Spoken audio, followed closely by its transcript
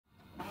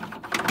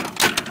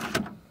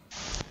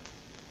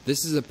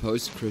This is a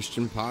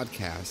post-Christian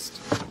podcast.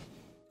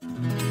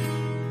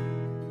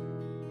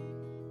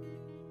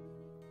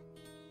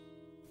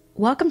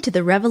 Welcome to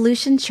the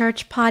Revolution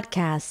Church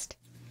podcast.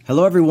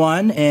 Hello,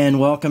 everyone, and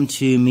welcome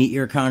to Meet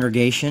Your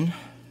Congregation.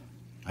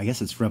 I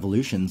guess it's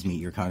Revolution's Meet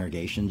Your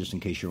Congregation, just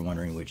in case you're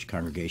wondering which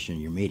congregation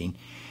you're meeting.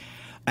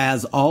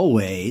 As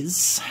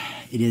always,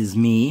 it is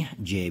me,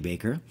 Jay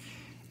Baker,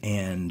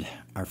 and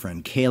our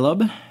friend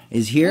Caleb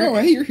is here. Oh,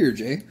 hey, you're here,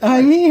 Jay.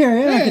 I'm here.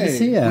 Yeah, Hey, good to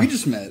see you. we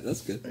just met.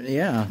 That's good.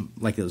 Yeah,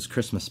 like those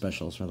Christmas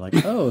specials. We're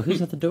like, oh,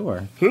 who's at the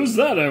door? Who's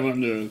that, I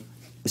wonder?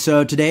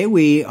 So today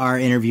we are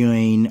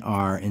interviewing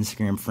our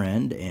Instagram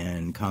friend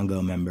and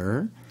Congo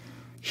member,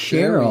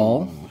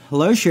 Cheryl.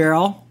 Hello,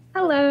 Cheryl.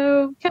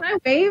 Hello. Can I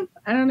wave?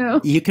 I don't know.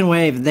 You can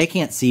wave. They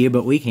can't see you,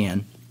 but we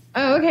can.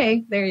 Oh,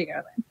 okay. There you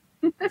go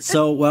then.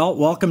 So, well,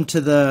 welcome to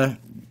the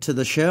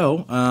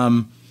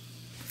show.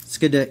 It's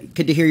good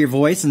to hear your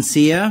voice and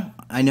see you.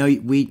 I know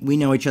we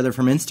know each other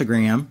from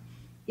Instagram.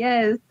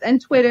 Yes, and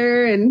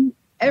Twitter and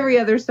every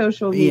other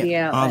social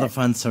media outlet. All the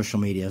fun social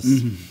medias.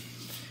 Mm-hmm.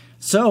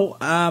 So,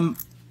 well,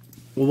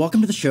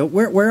 welcome to the show.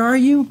 Where are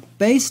you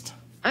based?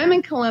 I'm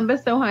in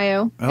Columbus,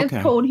 Ohio. Okay.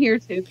 It's cold here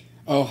too.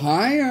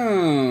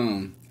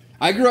 Ohio.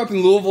 I grew up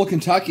in Louisville,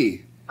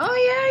 Kentucky. Oh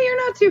yeah,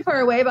 you're not too far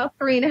away. About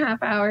 3.5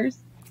 hours.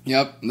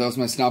 Yep, that was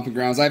my stomping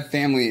grounds. I have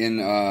family in,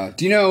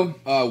 do you know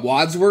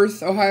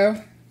Wadsworth,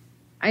 Ohio?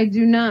 I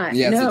do not.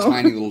 Yeah, it's no. a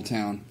tiny little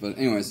town. But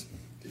anyways.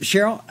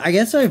 Cheryl, I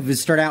guess I would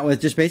start out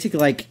with just basically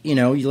like, you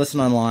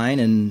listen online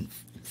and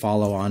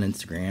follow on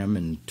Instagram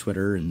and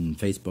Twitter and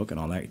Facebook and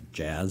all that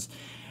jazz.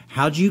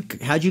 How'd you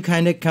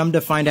kind of come to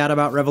find out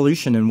about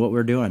Revolution and what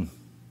we're doing?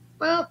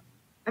 Well,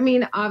 I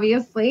mean,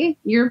 obviously,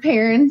 your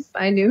parents,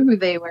 I knew who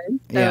they were.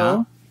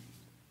 So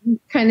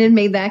kind of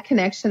made that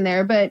connection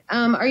there. But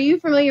are you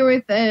familiar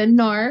with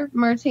Nar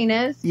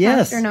Martinez?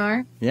 Yes. Pastor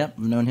Nar? Yep,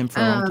 I've known him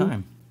for a long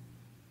time.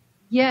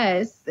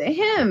 Yes,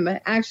 him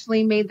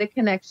actually made the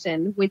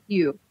connection with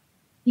you.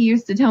 He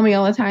used to tell me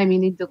all the time, you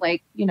need to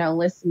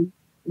listen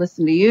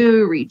to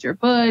you, read your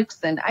books.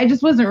 And I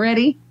just wasn't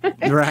ready.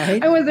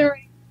 Right. I wasn't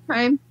ready at the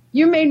time.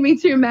 You made me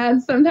too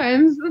mad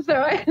sometimes.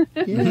 So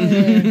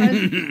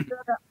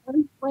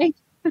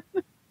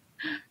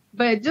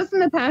but just in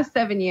the past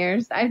 7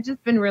 years, I've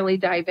just been really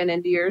diving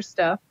into your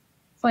stuff.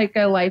 It's like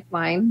a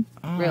lifeline,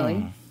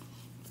 really.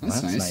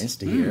 That's nice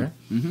to hear.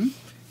 Mm-hmm.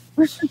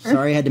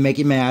 Sorry I had to make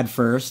you mad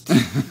first.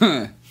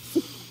 Hey,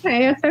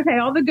 it's okay.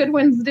 All the good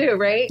ones do,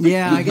 right?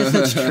 Yeah, I guess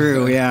that's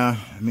true. Yeah,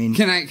 I mean,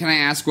 Can I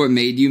ask what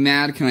made you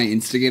mad? Can I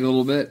instigate a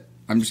little bit?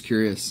 I'm just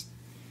curious.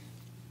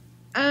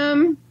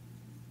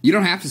 You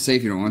don't have to say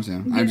if you don't want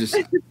to. I'm just.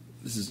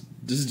 This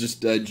is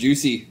just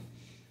juicy.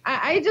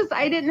 I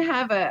didn't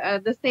have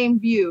the same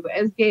view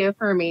as gay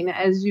affirming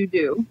as you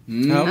do.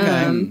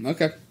 okay.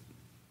 Okay.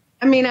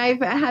 I mean,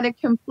 I've had a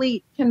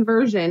complete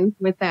conversion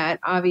with that,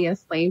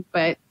 obviously,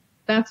 but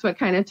that's what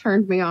kind of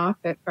turned me off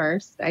at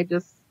first. I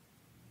just.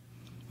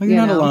 Well, you're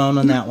not alone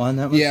on that one.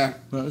 That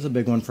was a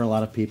big one for a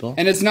lot of people.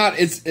 And it's not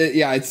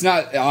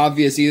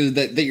obvious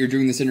either that you're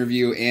doing this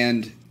interview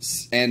and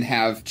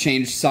have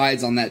changed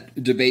sides on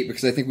that debate,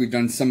 because I think we've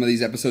done some of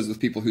these episodes with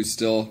people who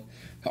still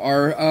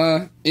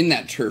are in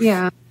that turf.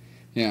 Yeah.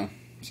 Yeah.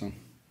 So.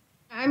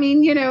 I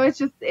mean,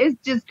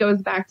 it just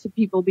goes back to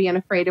people being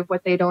afraid of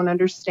what they don't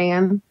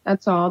understand.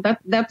 That's all.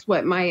 That's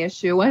what my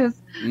issue was.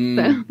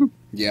 So.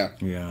 Yeah.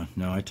 Yeah.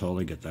 No, I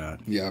totally get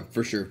that. Yeah,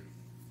 for sure.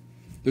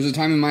 There's a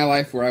time in my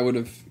life where I would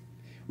have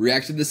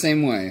reacted the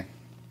same way.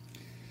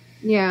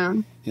 Yeah.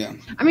 Yeah.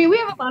 I mean, we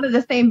have a lot of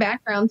the same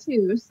background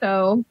too.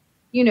 So,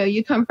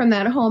 you come from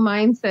that whole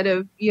mindset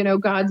of,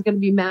 God's going to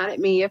be mad at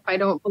me if I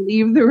don't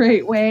believe the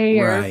right way,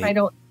 or if I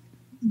don't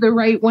use the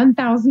right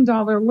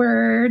 $1,000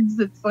 words.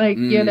 It's like,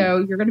 you're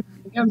going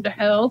to come to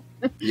hell.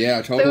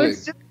 Yeah, totally. So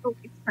it's just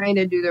always trying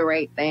to do the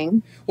right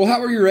thing. Well, how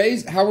were you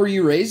raised? How were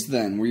you raised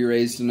then? Were you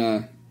raised in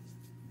a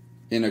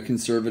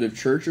conservative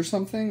church or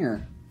something,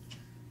 or?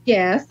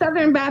 Yeah,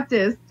 Southern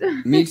Baptist.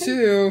 Me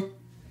too.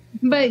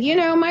 But,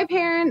 my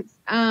parents,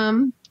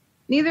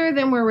 neither of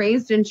them were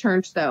raised in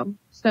church, though.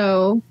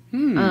 So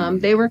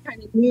they were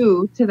kind of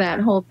new to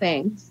that whole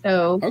thing.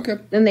 So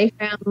then they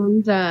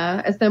found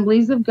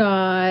Assemblies of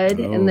God,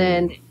 and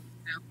then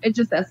it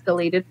just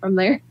escalated from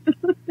there.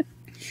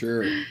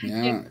 Sure,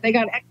 yeah. They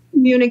got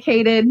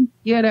excommunicated,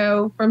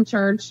 from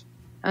church,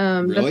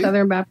 Really? the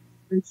Southern Baptist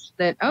Church.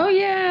 That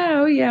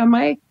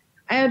I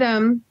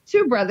had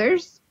 2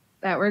 brothers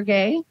that were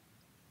gay.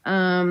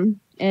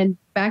 And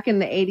back in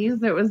the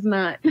 80s, it was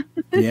not.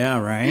 Yeah,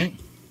 right.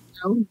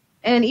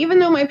 And even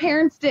though my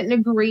parents didn't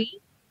agree,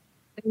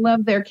 they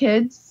loved their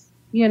kids,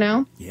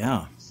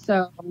 Yeah.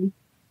 So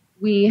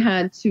we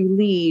had to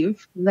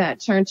leave that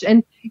church.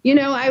 And,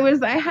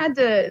 I had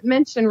to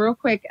mention real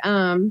quick,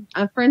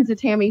 friends of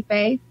Tammy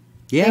Faye.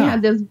 Yeah. They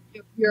had this,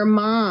 your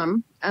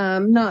mom,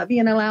 not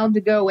being allowed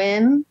to go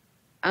in,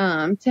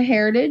 to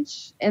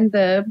Heritage and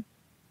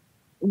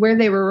where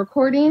they were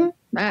recording.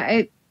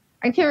 I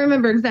can't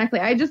remember exactly.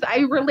 I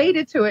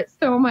related to it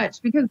so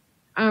much because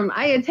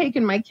I had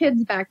taken my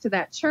kids back to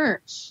that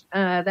church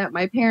that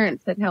my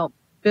parents had helped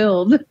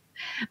build.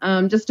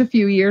 just a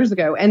few years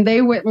ago, and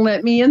they wouldn't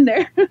let me in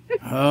there.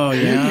 Oh,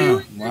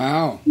 yeah.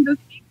 Wow. To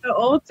see the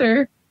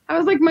altar. I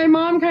was like, my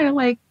mom kind of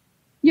like,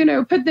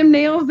 put them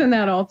nails in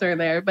that altar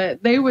there,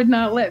 but they would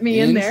not let me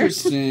in there.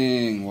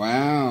 Interesting.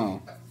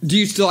 Wow. Do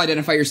you still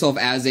identify yourself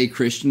as a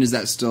Christian? Is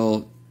that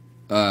still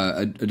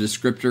a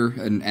descriptor,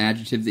 an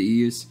adjective that you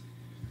use?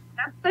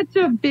 That's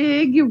such a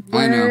big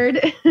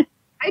word.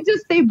 I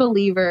just say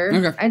believer.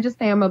 Okay. I just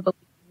say I'm a believer.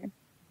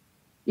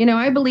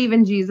 I believe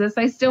in Jesus.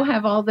 I still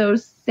have all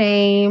those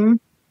same,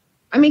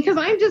 because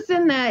I'm just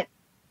in that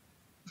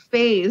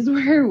phase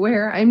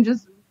where I'm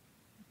just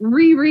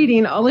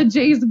rereading all of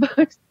Jay's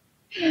books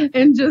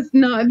and just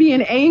not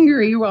being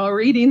angry while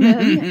reading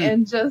them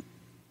and just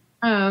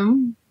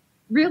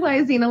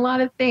realizing a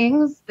lot of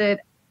things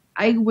that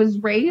I was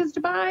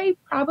raised by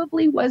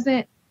probably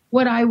wasn't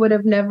what I would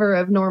have never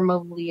have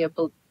normally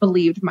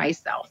believed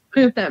myself,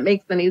 if that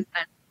makes any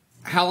sense.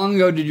 How long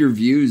ago did your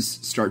views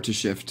start to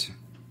shift?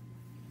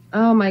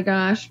 Oh my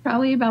gosh,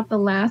 probably about the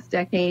last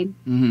decade.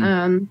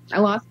 Mm-hmm. I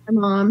lost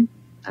my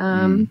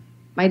mom,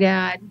 my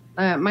dad,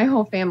 my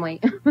whole family.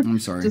 I'm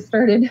sorry. Just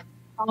started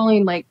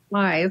falling like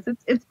flies.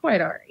 It's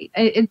quite all right.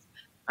 It's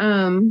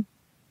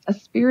a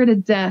spirit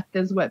of death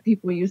is what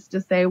people used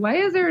to say. Why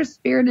is there a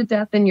spirit of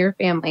death in your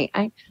family?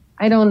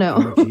 I don't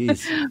know. Oh,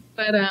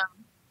 but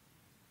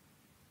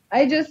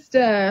I just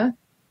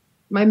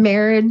my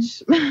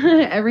marriage,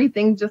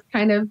 everything just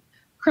kind of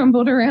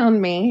crumbled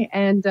around me,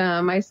 and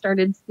I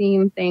started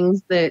seeing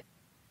things that,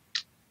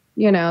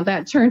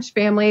 that church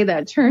family,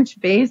 that church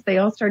base, they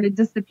all started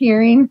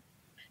disappearing.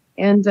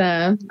 And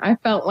I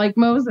felt like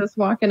Moses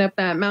walking up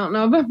that mountain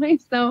all by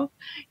myself,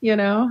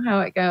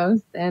 how it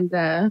goes.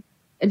 And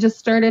it just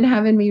started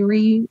having me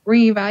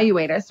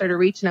reevaluate. I started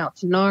reaching out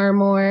to Nar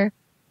more.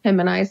 Him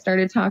and I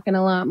started talking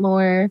a lot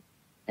more.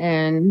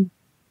 And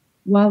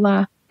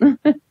voila.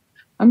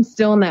 I'm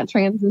still in that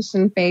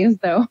transition phase,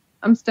 though.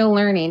 I'm still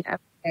learning every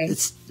day.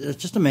 It's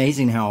just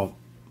amazing how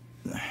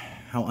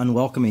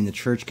unwelcoming the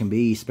church can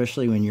be,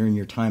 especially when you're in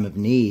your time of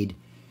need.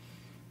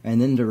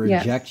 And then to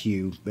reject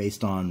you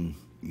based on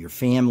your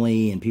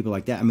family and people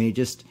like that.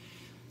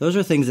 Those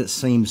are things that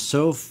seem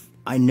so...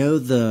 I know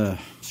the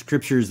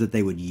scriptures that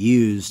they would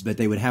use, but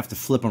they would have to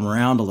flip them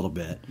around a little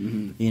bit,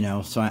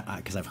 so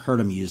because I've heard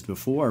them used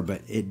before,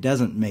 but it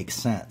doesn't make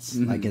sense.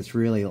 Mm-hmm. Like, it's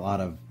really a lot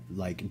of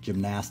like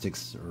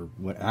gymnastics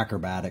or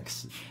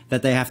acrobatics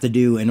that they have to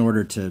do in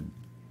order to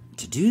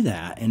do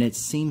that. And it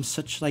seems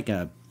such like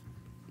a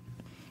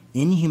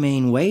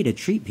inhumane way to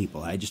treat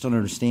people. I just don't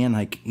understand,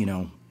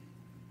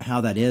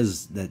 how that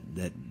is that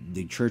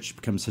the church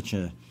becomes such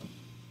a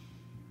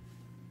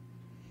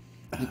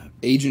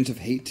agent of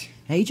hate.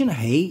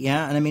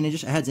 Yeah. And it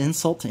just adds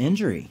insult to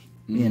injury,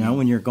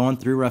 when you're going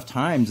through rough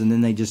times, and then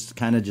they just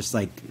kind of just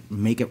like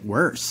make it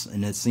worse.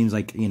 And it seems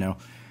like,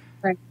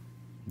 right.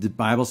 The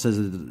Bible says,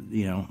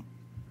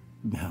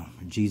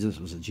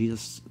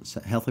 Jesus,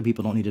 healthy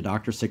people don't need a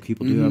doctor, sick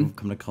people do. I've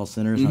come to call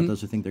sinners, not those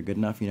who think they're good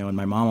enough. And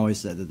my mom always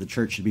said that the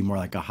church should be more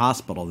like a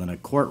hospital than a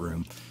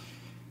courtroom.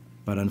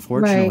 But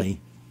unfortunately,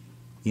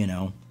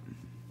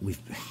 we've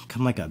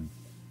become like a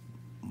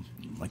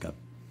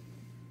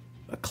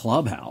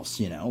clubhouse,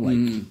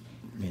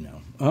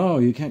 oh,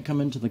 you can't come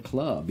into the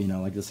club,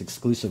 like this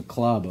exclusive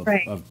club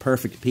of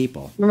perfect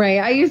people. Right.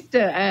 I used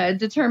to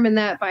determine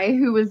that by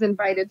who was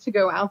invited to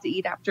go out to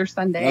eat after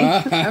Sunday.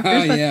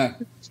 Yeah.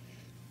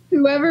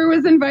 Whoever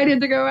was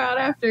invited to go out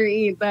after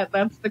eat,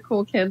 that's the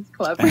cool kids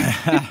club.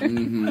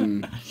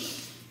 Mm-hmm.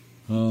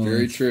 Oh,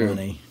 very true.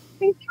 Funny. I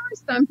think there are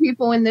some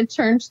people in the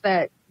church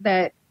that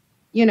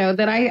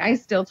I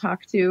still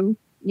talk to,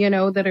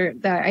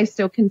 that I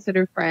still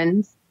consider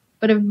friends,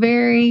 but a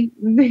very,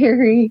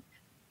 very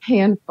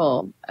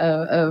handful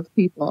of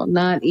people,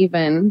 not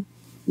even,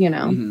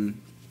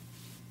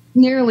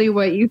 nearly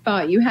what you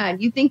thought you had.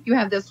 You think you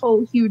have this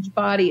whole huge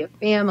body of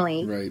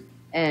family, right?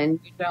 And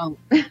you don't.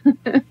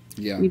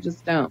 Yeah, you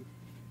just don't.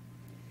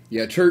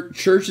 Yeah,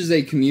 church is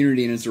a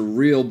community, and it's a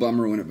real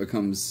bummer when it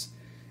becomes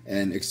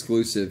an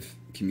exclusive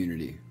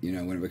community.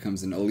 When it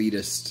becomes an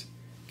elitist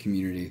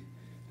community,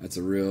 that's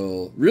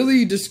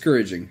really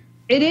discouraging.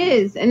 It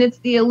is, and it's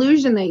the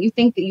illusion that you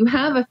think that you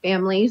have a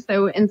family.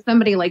 So in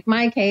somebody like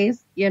my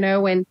case,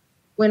 when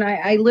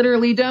I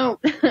literally don't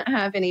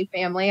have any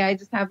family, I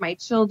just have my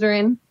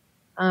children.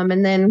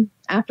 And then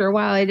after a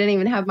while, I didn't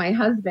even have my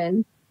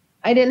husband.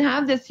 I didn't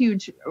have this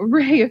huge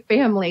array of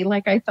family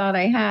like I thought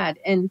I had.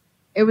 And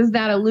it was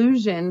that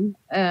illusion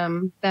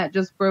that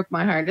just broke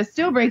my heart. It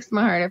still breaks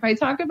my heart. If I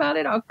talk about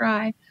it, I'll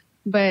cry.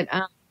 But,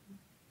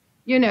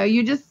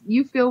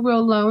 you feel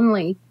real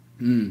lonely.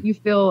 You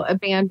feel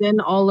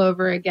abandoned all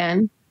over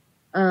again.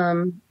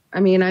 I'm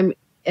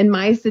in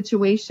my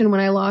situation when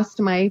I lost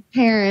my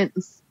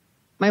parents.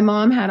 My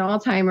mom had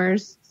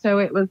Alzheimer's, so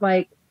it was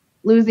like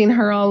losing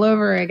her all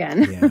over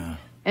again. Yeah.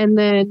 And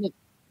then,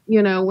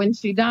 when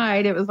she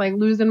died, it was like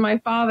losing my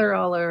father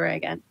all over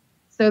again.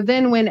 So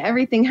then when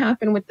everything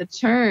happened with the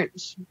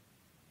church,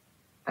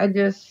 I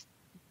just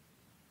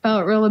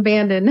felt real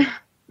abandoned.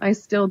 I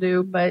still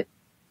do, but,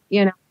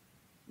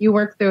 you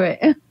work through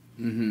it.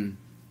 Mm-hmm.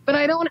 But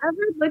I don't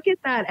ever look at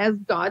that as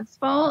God's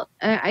fault.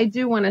 I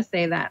do want to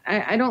say that.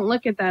 I don't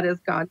look at that as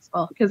God's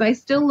fault, because I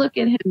still look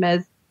at him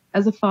as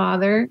a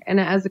father and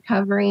as a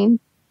covering.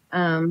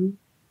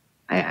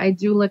 I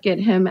do look at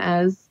him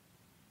as,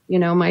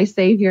 my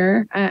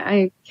savior.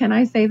 Can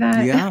I say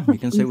that? Yeah, you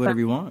can say whatever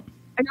you want.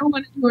 I don't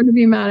want anyone to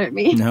be mad at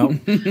me. No.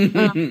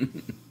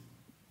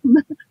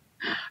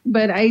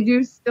 But I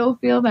do still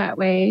feel that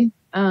way.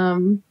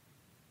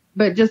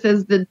 But just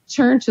as the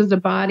church as a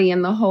body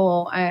and the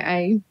whole,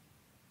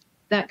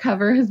 that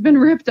cover has been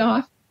ripped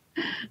off.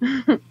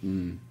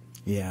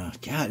 Yeah,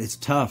 God, it's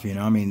tough,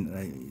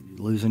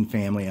 losing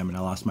family. I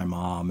lost my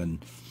mom,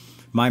 and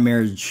my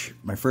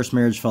first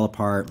marriage fell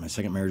apart. My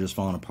second marriage has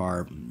fallen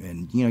apart.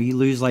 And, you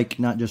lose,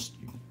 not just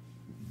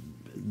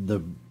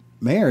the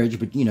marriage,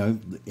 but,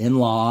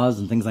 in-laws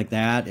and things like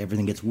that.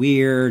 Everything gets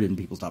weird, and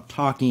people stop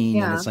talking.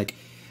 Yeah. And it's like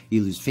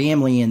you lose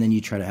family, and then you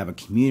try to have a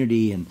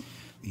community. And,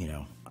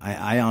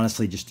 I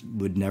honestly just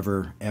would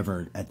never,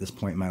 ever at this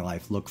point in my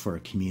life look for a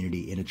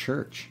community in a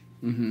church,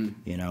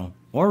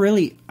 or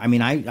really,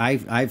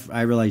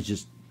 I realize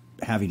just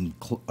having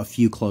a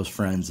few close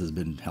friends has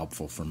been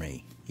helpful for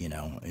me,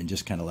 and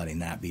just kind of letting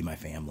that be my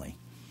family.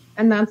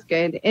 And that's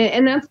good.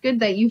 And that's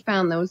good that you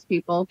found those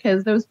people,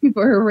 because those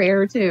people are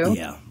rare too.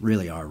 Yeah,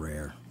 really are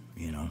rare,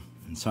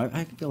 and so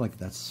I feel like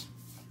that's,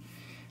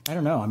 I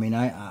don't know.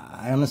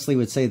 I honestly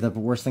would say the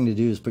worst thing to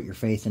do is put your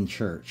faith in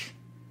church,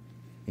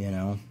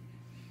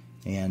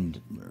 and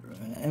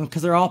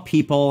because they're all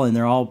people, and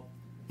they're all,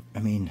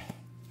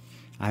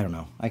 I don't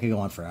know. I could go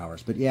on for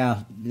hours, but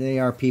yeah, they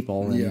are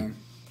people. And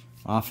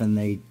often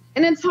they.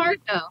 And it's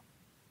hard though.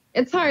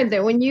 It's hard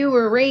that when you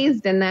were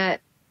raised in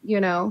that,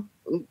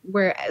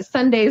 where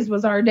Sundays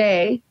was our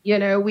day,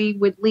 we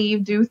would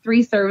leave, do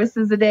 3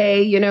 services a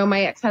day.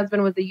 My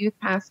ex-husband was a youth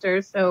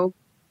pastor. So,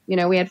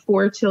 we had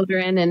 4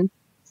 children. And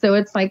so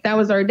it's like, that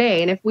was our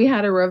day. And if we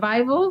had a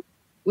revival,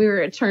 we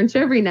were at church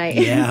every night.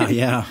 Yeah.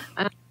 Yeah.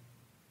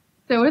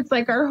 So it's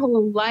like our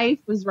whole life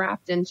was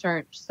wrapped in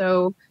church.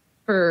 So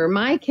for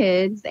my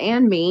kids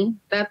and me,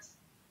 that's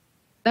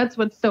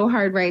what's so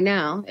hard right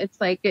now.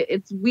 It's like,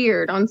 it's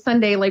weird. On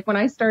Sunday, like when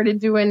I started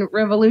doing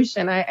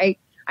Revolution, I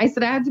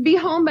said I had to be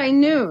home by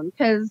noon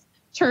because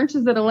church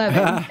is at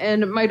 11.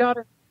 And my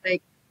daughter was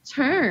like,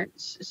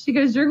 church? She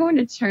goes, you're going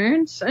to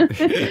church?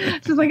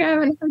 She's like, I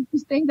haven't heard you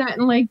say that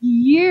in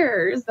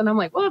years. And I'm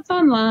like, well, it's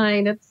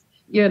online. It's,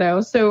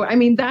 so,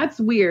 that's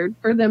weird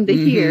for them to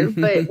hear.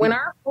 But when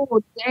our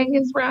whole day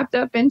is wrapped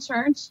up in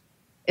church,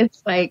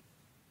 it's like,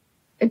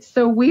 it's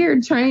so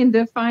weird trying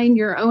to find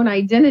your own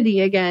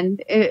identity again.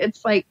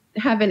 It's like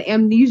having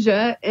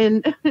amnesia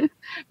and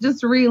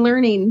just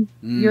relearning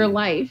your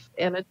life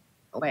in a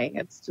way.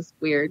 It's just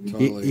weird.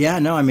 Totally. Yeah,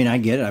 no, I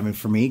get it.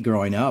 For me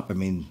growing up,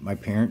 my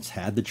parents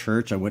had the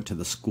church. I went to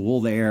the school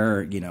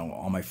there.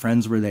 All my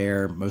friends were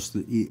there. Most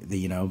of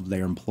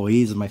they're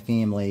employees of my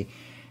family.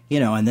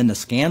 And then the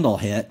scandal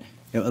hit.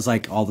 It was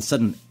like all of a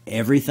sudden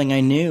everything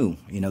I knew,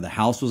 the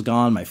house was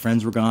gone, my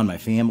friends were gone, my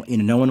family,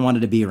 no one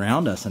wanted to be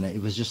around us. And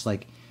it was just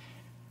like,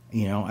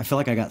 I feel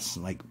like I got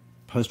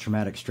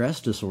post-traumatic stress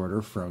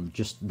disorder from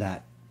just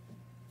that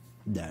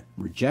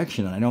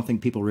rejection. And I don't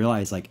think people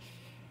realize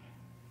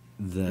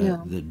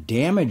the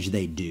damage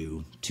they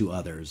do to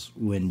others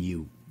when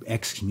you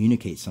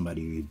excommunicate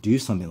somebody or you do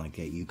something like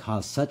that. You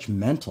cause such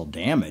mental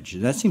damage.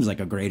 That seems like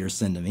a greater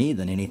sin to me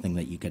than anything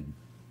that you could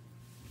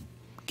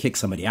kick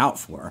somebody out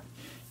for,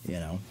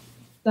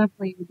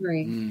 Definitely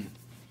agree.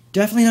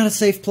 Definitely not a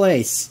safe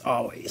place,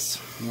 always.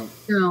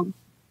 No.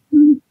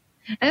 And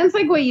it's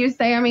like what you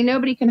say.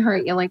 Nobody can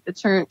hurt you like the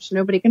church.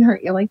 Nobody can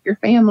hurt you like your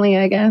family,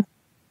 I guess.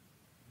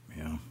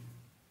 Yeah.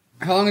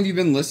 How long have you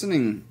been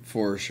listening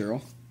for,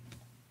 Cheryl?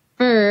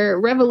 For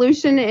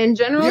Revolution in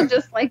general,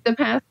 just like the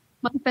past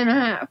month and a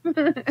half.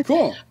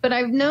 Cool. But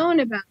I've known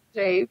about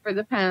Jay for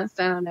the past,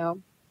 I don't know,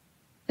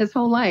 his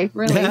whole life,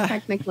 really,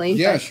 technically.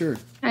 Yeah, sure.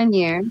 10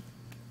 years.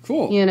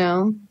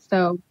 Cool.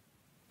 So,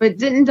 but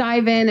didn't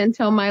dive in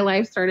until my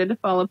life started to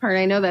fall apart.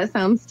 I know that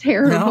sounds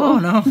terrible.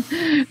 No.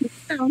 It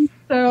sounds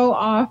so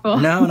awful.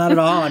 No, not at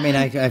all.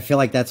 I feel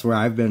like that's where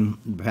I've been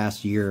the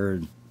past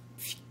year.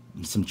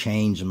 Some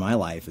change in my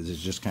life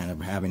is just kind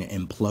of having to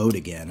implode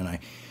again. And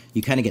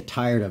you kind of get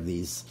tired of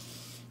these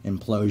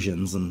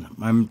implosions. And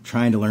I'm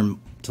trying to learn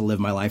to live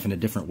my life in a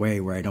different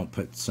way where I don't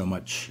put so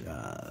much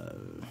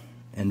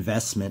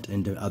investment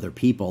into other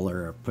people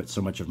or put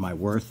so much of my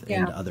worth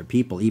into other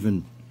people,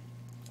 even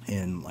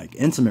in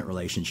intimate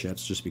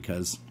relationships, just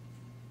because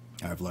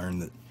I've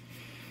learned that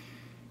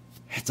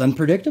it's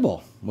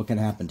unpredictable what can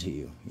happen to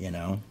you,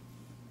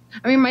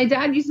 my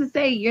dad used to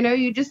say,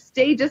 you just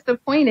stay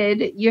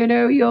disappointed,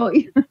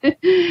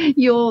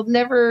 you'll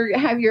never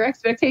have your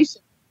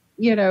expectations,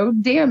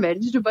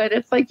 damaged, but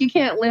it's like, you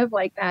can't live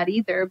like that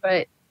either.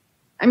 But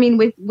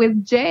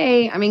with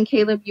Jay,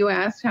 Caleb, you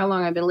asked how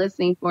long I've been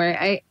listening for.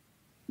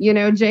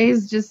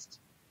 Jay's just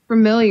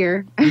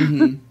familiar.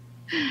 Mm-hmm.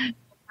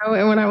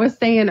 And when I was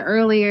saying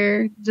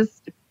earlier,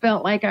 just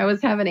felt like I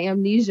was having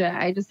amnesia.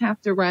 I just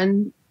have to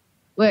run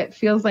what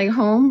feels like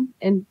home,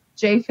 and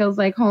Jay feels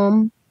like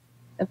home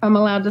if I'm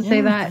allowed to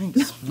say that.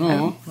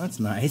 Oh, that's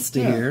nice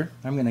to hear.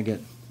 I'm gonna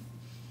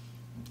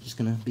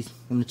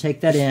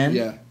take that in.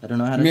 Yeah. I don't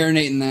know how to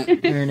marinate in that.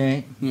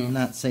 Marinate. Yeah.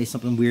 Not say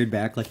something weird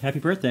back like "Happy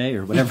Birthday"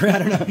 or whatever. I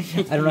don't know.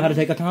 I don't know how to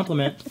take a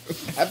compliment.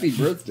 Happy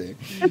birthday.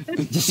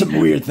 Just some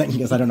weird thing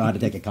because I don't know how to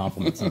take a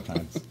compliment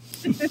sometimes.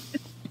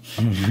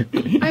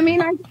 I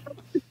mean, I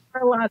for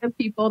a lot of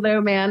people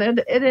though, man,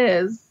 it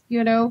is.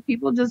 You know,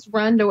 people just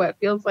run to what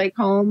feels like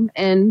home,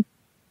 and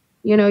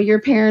you know, your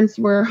parents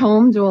were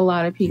home to a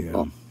lot of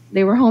people. Yeah.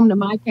 They were home to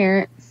my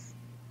parents,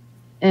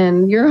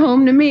 and you're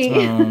home to me.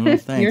 Oh,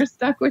 you're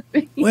stuck with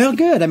me. Well,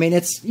 good. I mean,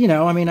 it's, you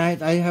know, I mean, I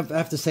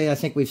have to say, I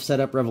think we've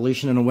set up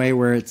Revolution in a way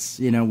where it's,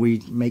 you know,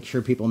 we make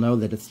sure people know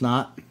that it's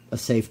not a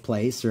safe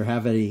place or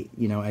have any,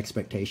 you know,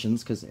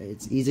 expectations, because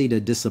it's easy to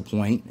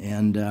disappoint.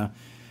 And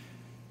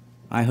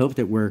I hope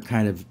that we're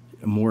kind of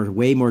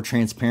way more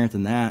transparent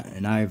than that.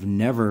 And I've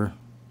never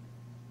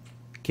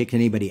kicked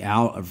anybody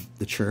out of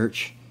the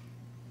church,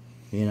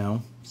 you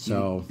know.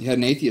 So you had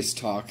an atheist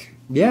talk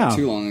not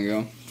too long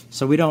ago.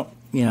 So we don't,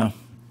 you know,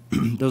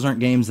 those aren't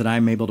games that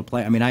I'm able to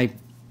play. I mean, I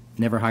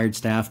never hired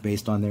staff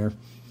based on their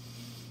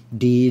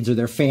deeds or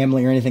their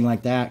family or anything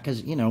like that,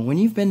 because, you know, when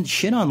you've been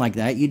shit on like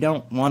that, you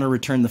don't want to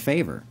return the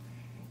favor.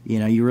 You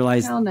know, you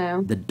realize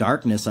the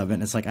darkness of it,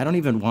 and it's like, I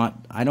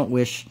don't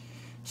wish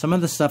some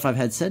of the stuff I've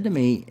had said to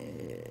me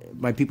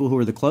by people who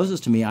are the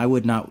closest to me, I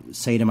would not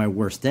say to my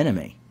worst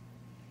enemy,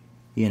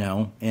 you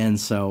know. And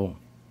so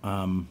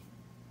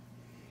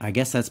I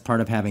guess that's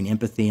part of having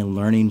empathy and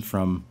learning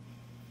from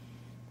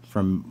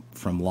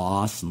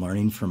loss and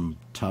learning from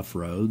tough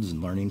roads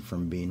and learning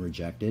from being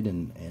rejected,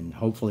 and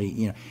hopefully,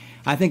 you know,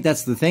 I think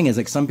that's the thing, is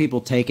like some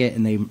people take it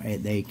and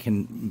they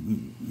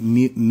can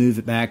move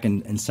it back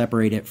and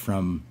separate it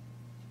from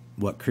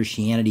what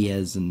Christianity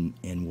is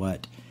and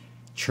what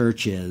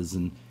church is,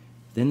 and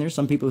then there's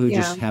some people who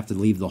just have to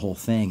leave the whole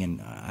thing,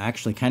 and I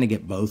actually kind of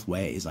get both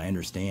ways. I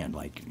understand,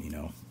 like, you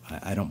know,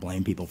 I don't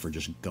blame people for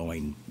just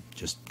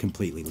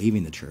completely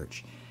leaving the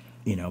church,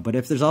 you know, but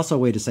if there's also a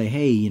way to say,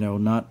 hey, you know,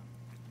 not,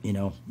 you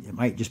know, it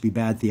might just be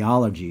bad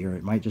theology, or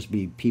it might just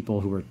be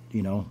people who are,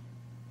 you know,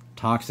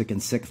 toxic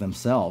and sick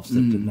themselves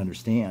that didn't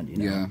understand, you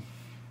know.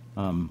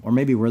 Yeah. Or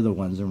maybe we're the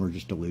ones and we're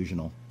just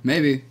delusional.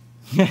 Maybe.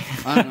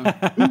 I don't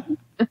know.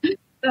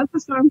 That's a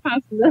strong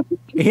possibility.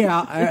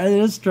 Yeah,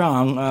 it is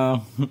strong,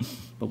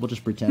 but we'll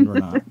just pretend we're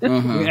not.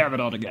 We have it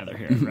all together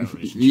here.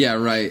 Yeah,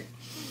 right.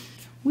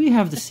 We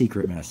have the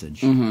secret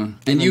message. And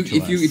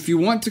if you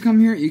want to come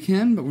here, you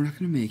can, but we're not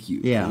going to make you.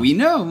 Yeah. We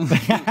know.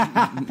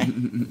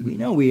 We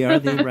know we are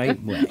the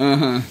right way.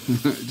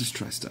 Just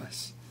trust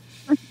us.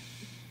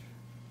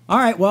 All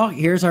right, well,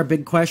 here's our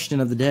big question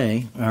of the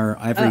day, or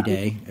every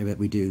day that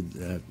we do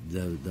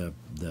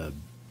the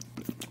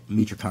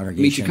Meet Your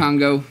Congregation. Meet Your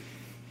Congo.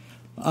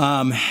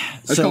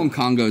 Let's call them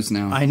Congos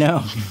now. I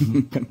know.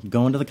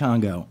 Going to the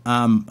Congo.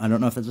 I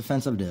don't know if that's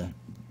offensive to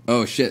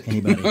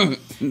anybody. We're going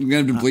to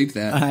have to bleep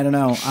that. I don't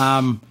know.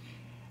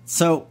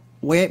 So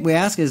we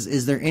ask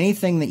is there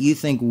anything that you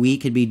think we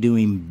could be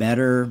doing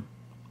better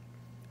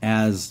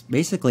as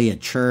basically a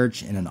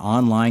church and an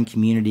online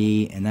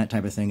community and that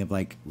type of thing, of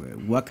like,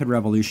 what could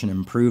Revolution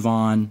improve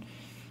on?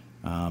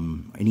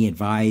 Any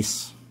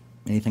advice?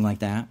 Anything like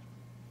that?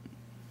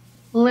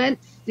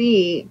 Let's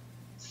see.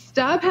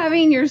 Stop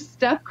having your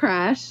stuff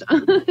crash.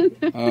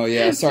 Oh,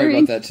 yeah. Sorry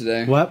about that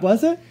today. What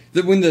was it?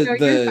 When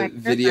the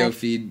video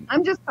feed.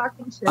 I'm just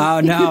talking shit. Oh,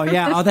 no.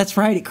 Yeah. Oh, that's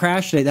right. It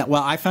crashed today.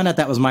 Well, I found out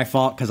that was my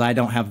fault because I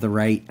don't have the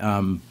right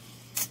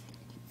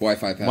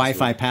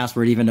Wi-Fi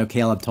password, even though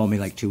Caleb told me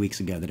like 2 weeks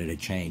ago that it had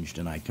changed,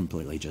 and I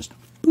completely just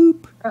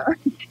boop.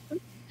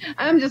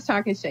 I'm just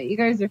talking shit. You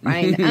guys are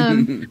fine.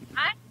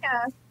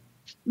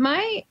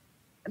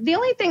 The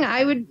only thing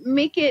I would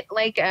make it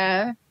like,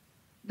 then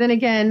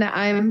again,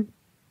 I'm,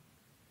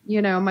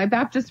 you know, my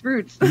Baptist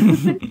roots.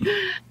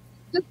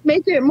 Just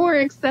make it more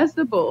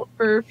accessible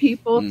for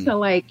people to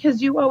like,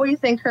 because you always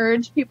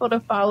encourage people to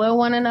follow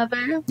one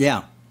another.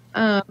 Yeah.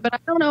 But I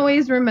don't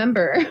always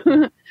remember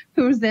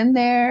who's in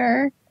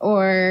there,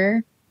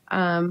 or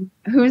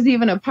who's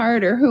even a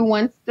part, or who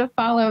wants to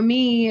follow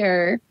me,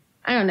 or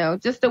I don't know,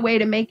 just a way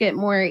to make it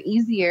more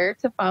easier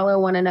to follow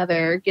one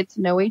another, get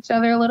to know each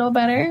other a little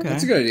better. Okay.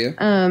 That's a good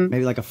idea.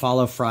 Maybe like a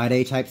Follow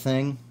Friday type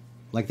thing,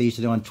 like they used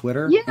to do on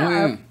Twitter. Yeah. Oh,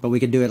 yeah. But we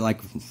could do it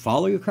like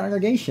follow your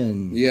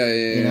congregation. Yeah.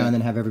 You know, and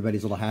then have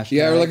everybody's little hashtags.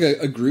 Yeah, or like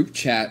a group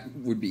chat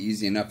would be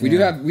easy enough. We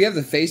have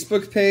the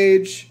Facebook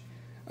page.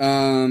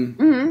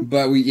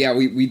 But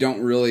we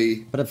don't really.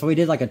 But if we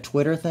did like a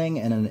Twitter thing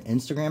and an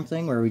Instagram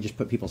thing where we just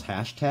put people's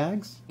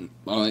hashtags,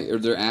 or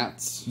their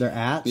ats,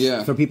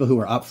 yeah, for people who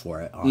are up for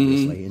it,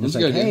 obviously, and it's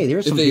like, hey,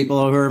 there's some people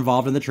who are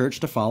involved in the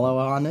church to follow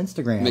on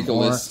Instagram. Make a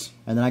list,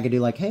 and then I could do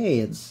like, hey,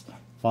 it's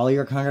Follow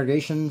Your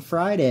Congregation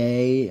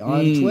Friday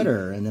on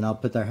Twitter, and then I'll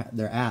put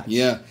their ats.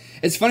 Yeah,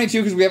 it's funny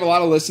too because we have a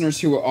lot of listeners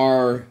who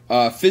are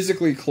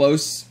physically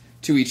close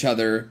to each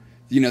other,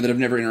 you know, that have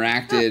never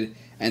interacted.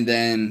 And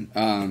then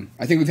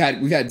I think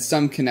we've had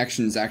some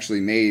connections actually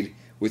made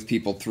with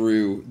people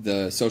through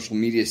the social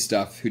media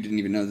stuff who didn't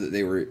even know that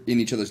they were in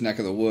each other's neck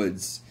of the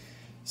woods.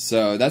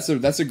 So that's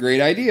a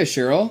great idea,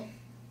 Cheryl.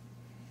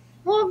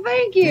 Well,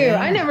 thank you. Yeah.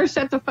 I never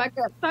shut the fuck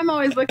up. So I'm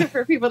always looking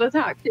for people to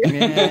talk to.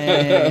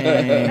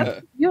 Yay.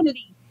 That's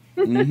unity.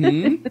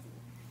 Mm-hmm.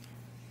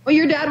 Well,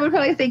 your dad would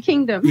probably say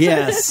kingdom.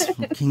 Yes,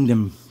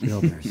 kingdom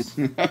builders.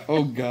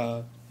 Oh,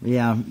 God.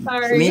 Yeah.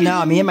 Sorry. Me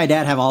and my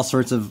dad have all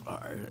sorts of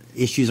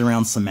issues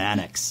around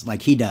semantics,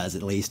 like he does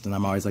at least, and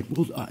I'm always like,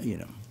 well,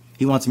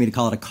 he wants me to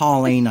call it a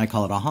calling, I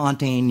call it a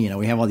haunting.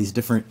 We have all these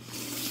different.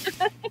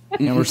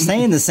 We're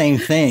saying the same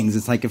things.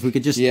 It's like if we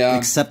could just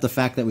accept the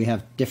fact that we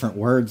have different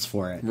words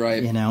for it,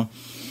 right?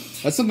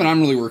 That's something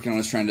I'm really working on,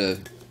 is trying to,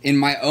 in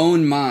my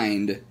own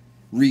mind,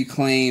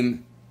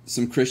 reclaim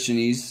some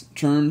Christianese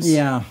terms.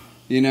 Yeah.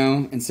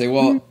 And say,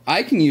 well,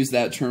 I can use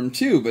that term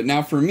too, but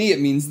now for me it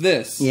means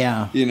this.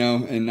 Yeah.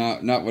 And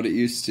not what it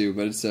used to.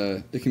 But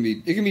it can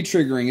be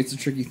triggering. It's a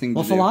tricky thing to do.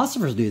 Well,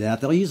 philosophers do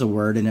that. They'll use a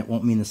word and it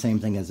won't mean the same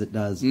thing as it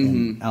does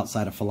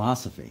outside of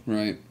philosophy.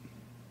 Right.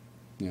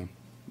 Yeah.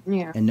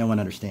 Yeah. And no one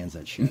understands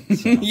that shit.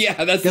 So.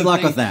 Yeah, that's good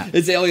luck with that.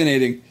 It's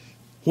alienating.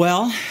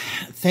 Well,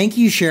 thank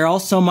you,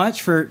 Cheryl, so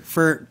much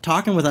for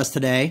talking with us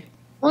today.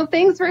 Well,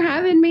 thanks for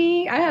having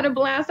me. I had a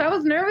blast. I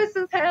was nervous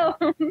as hell.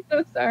 I'm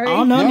so sorry.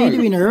 Oh, no need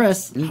to be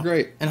nervous. It was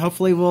great. And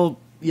hopefully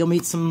you'll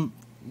meet some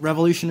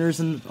revolutioners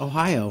in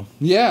Ohio.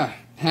 Yeah.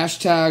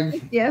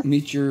 #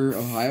 meet your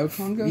Ohio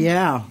Congo.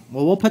 Yeah.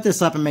 Well, we'll put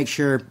this up and make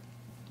sure,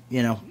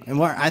 and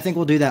I think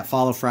we'll do that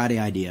Follow Friday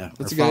idea.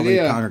 That's or a good Follow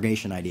idea.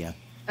 Congregation idea.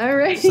 All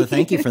right. So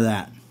thank you for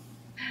that.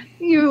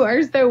 You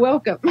are so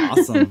welcome.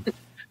 Awesome.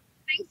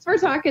 Thanks for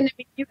talking to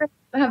me. You guys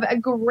have a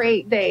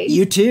great day.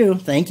 You too.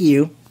 Thank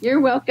you. You're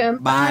welcome.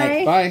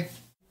 Bye. Bye.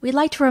 We'd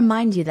like to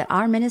remind you that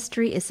our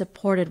ministry is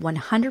supported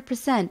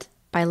 100%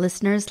 by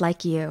listeners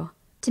like you.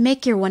 To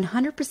make your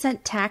 100%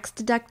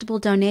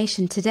 tax-deductible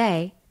donation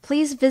today,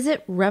 please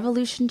visit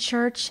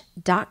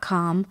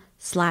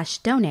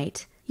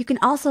revolutionchurch.com/donate. You can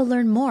also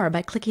learn more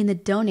by clicking the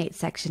donate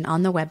section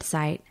on the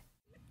website.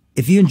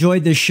 If you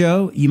enjoyed this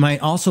show, you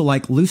might also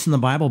like Loosen the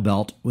Bible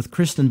Belt with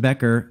Kristen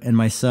Becker and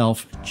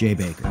myself, Jay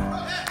Baker.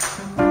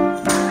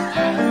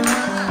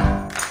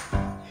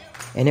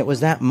 And it was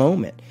that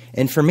moment.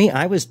 And for me,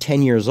 I was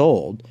 10 years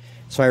old,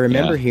 so I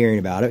remember hearing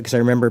about it because I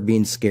remember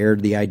being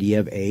scared, the idea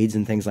of AIDS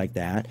and things like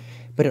that.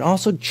 But it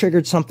also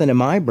triggered something in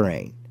my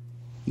brain,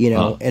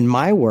 in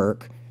my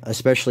work,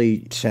 especially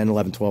 10,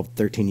 11, 12,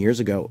 13 years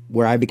ago,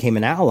 where I became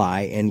an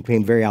ally and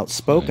became very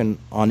outspoken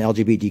on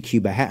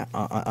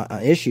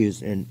LGBTQ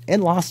issues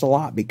and lost a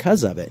lot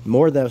because of it,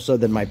 more so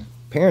than my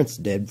parents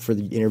did for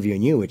the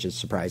interviewing you, which is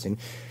surprising.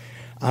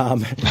 I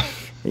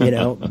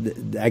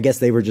guess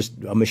they were just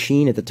a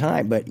machine at the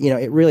time, but,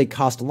 it really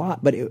cost a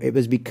lot. But it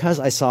was because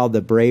I saw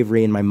the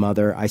bravery in my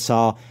mother. I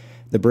saw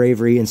the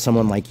bravery in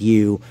someone like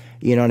you,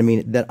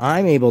 that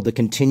I'm able to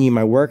continue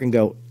my work and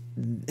go,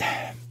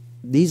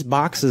 these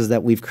boxes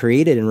that we've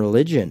created in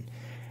religion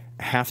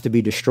have to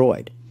be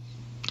destroyed.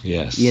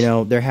 Yes.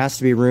 There has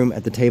to be room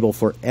at the table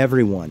for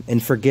everyone,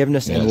 and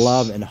forgiveness and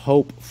love and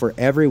hope for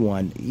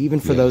everyone, even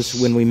for those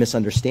when we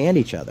misunderstand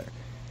each other.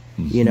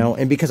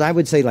 And because I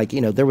would say,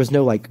 there was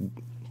no, I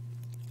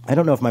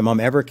don't know if my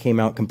mom ever came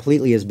out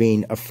completely as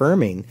being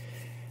affirming,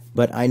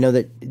 but I know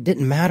that it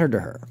didn't matter to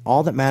her.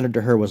 All that mattered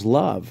to her was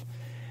love.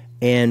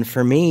 And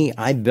for me,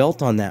 I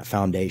built on that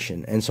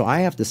foundation. And so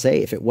I have to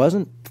say, if it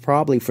wasn't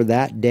probably for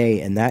that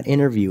day and that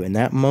interview and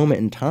that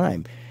moment in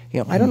time,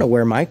 I don't know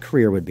where my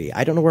career would be.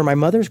 I don't know where my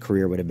mother's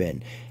career would have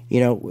been.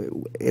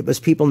 It was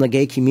people in the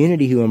gay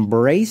community who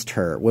embraced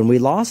her when we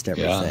lost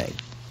everything.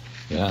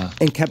 Yeah.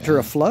 And kept her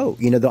afloat.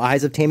 The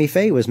Eyes of Tammy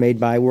Faye was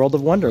made by World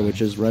of Wonder,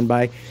 which is run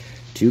by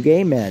two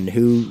gay men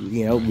who,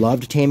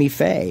 loved Tammy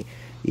Faye.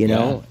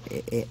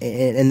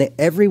 And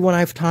everyone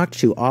I've talked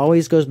to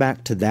always goes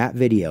back to that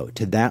video,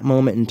 to that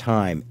moment in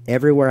time.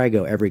 Everywhere I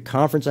go, every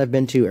conference I've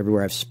been to,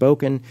 everywhere I've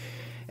spoken,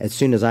 as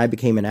soon as I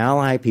became an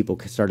ally, people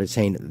started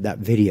saying that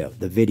video,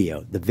 the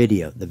video,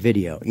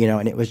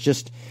 and it was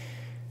just,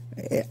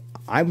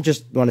 I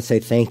just want to say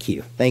thank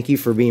you. Thank you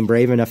for being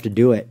brave enough to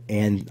do it.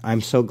 And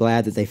I'm so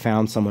glad that they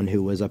found someone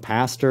who was a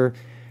pastor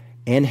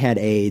and had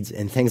AIDS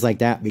and things like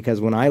that, because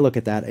when I look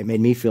at that, it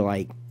made me feel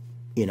like,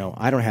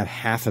 I don't have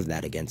half of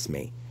that against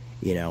me.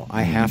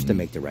 I have to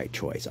make the right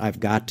choice. I've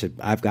got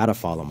to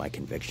follow my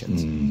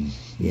convictions, and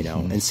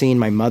seeing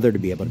my mother to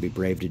be able to be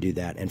brave to do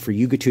that. And for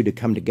you two to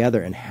come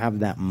together and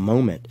have that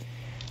moment.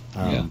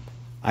 I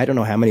don't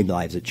know how many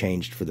lives it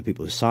changed for the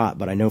people who saw it,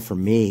 but I know for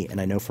me and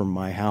I know for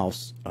my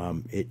house,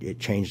 it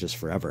changed us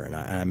forever. And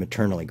I'm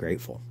eternally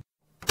grateful.